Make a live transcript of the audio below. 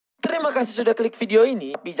Terima kasih sudah klik video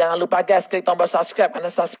ini. Tapi jangan lupa guys, klik tombol subscribe karena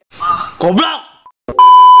subscribe. Goblok!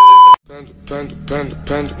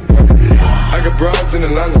 Panda. I got broads in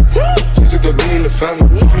Atlanta. Just took the lean in the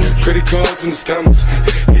family. Credit cards and the scammers.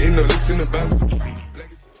 Hitting the licks in the band.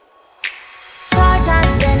 Car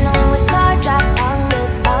time, been on with car drop on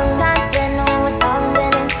with long time, been on with long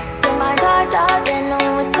linen. Get my car drop, been on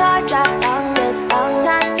with car drop on with long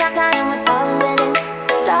time with long linen.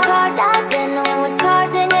 Car drop, been on with car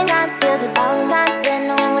linen. I feel the long time,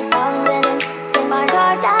 been on with long linen. Get my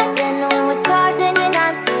car drop, been on with car linen. I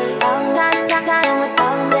feel long time with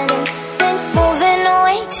long linen. Been moving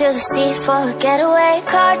away to the sea for a getaway.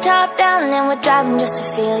 Car top down and we're driving just to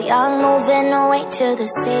feel young. Moving away to the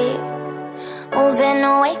sea. Moving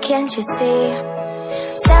away, can't you see?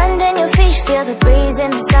 Sand in your feet, feel the breeze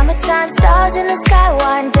in the summertime. Stars in the sky,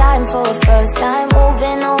 one dime for a first time.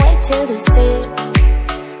 Moving away to the sea.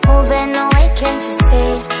 Moving away, can't you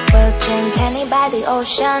see? We'll drink honey by the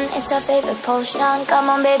ocean, it's our favorite potion.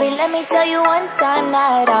 Come on baby, let me tell you one time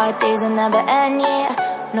that our days will never end, yeah.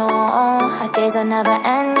 No, our days will never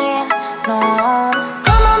end, yeah. No.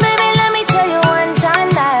 Come on baby, let me tell you one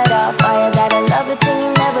time that our fire got a love it till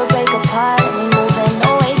you never break apart. And we're moving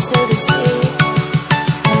away to the sea.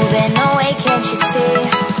 Moving away, can't you see?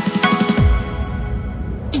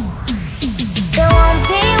 There won't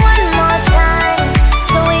be one more time,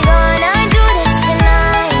 so we gonna do this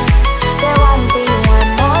tonight. There won't be one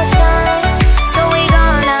more time, so we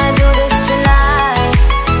gonna do this tonight.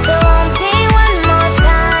 There won't be one more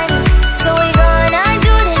time, so we gonna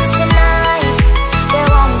do this tonight. There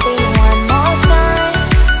won't be one more time,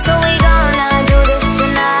 so we gonna do this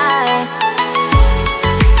tonight.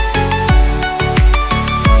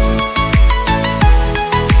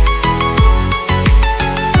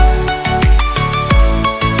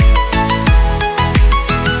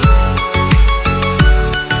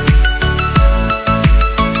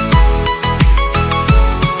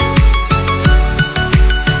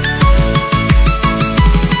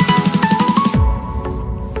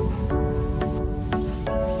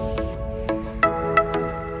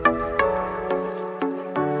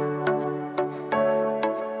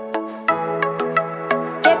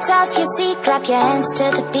 Get off your seat, clap your hands to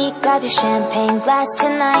the beat. Grab your champagne glass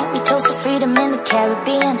tonight. We toast to freedom in the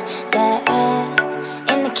Caribbean, yeah.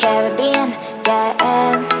 In the Caribbean, yeah.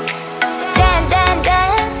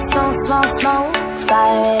 Dance, smoke, smoke, smoke.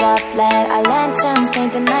 Fire it up, let our lanterns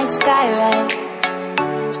paint the night sky red.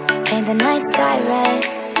 Paint the night sky red,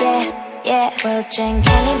 yeah, yeah. We'll drink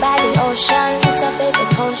honey by the ocean, it's our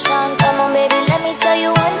favorite potion. Come on baby, let me tell you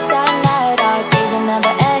one time that our days will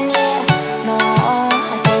never end, yeah. No,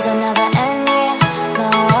 our days will never end, yeah. No.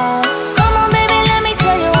 Come on baby, let me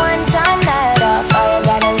tell you one time that our fire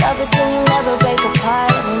got a love it till you never break apart.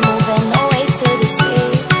 And we're moving away to the sea.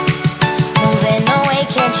 Moving away,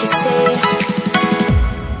 can't you see?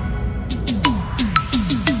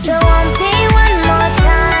 There won't be one more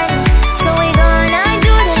time, so we gonna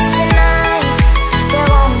do this tonight. There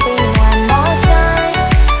won't be one more time,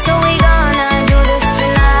 so we gonna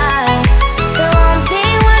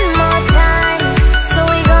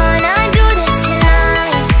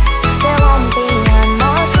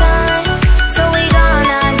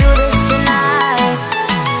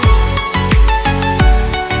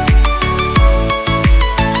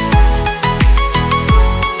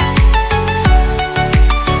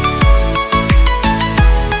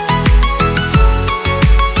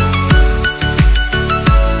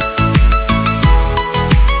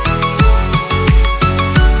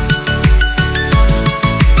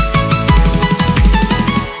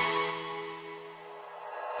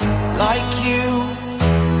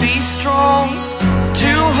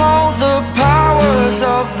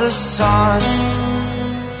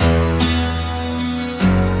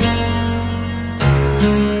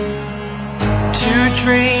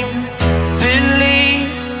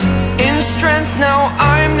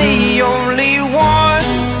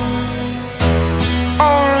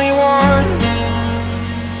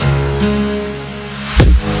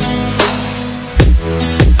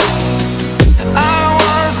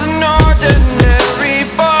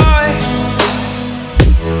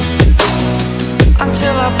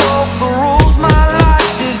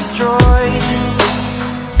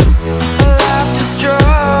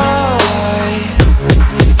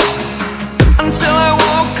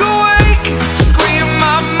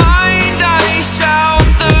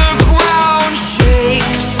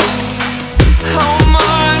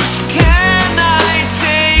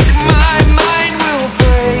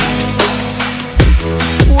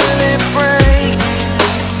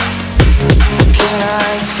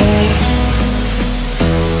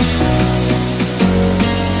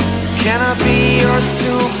Can I be your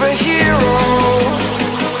superhero?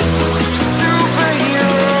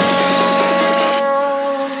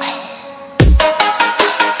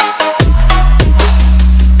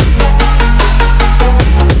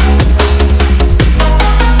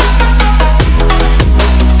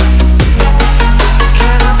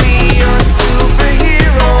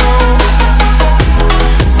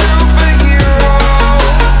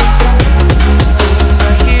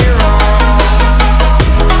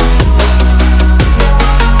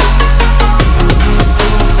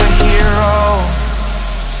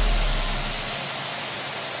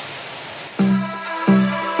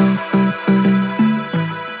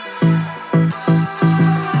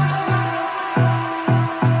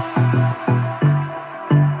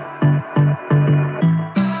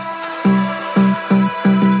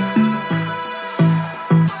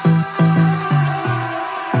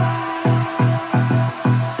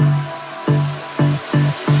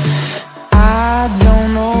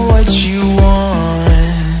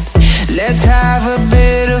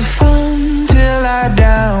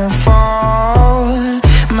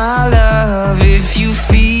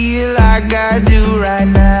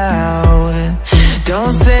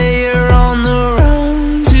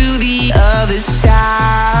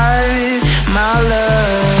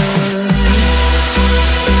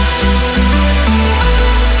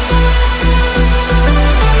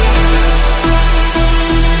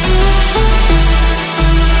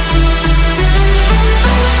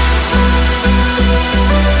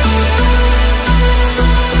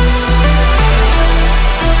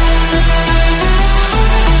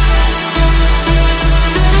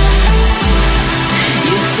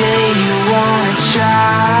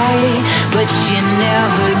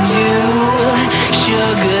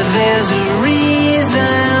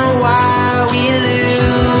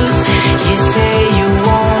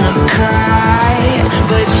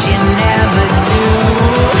 But you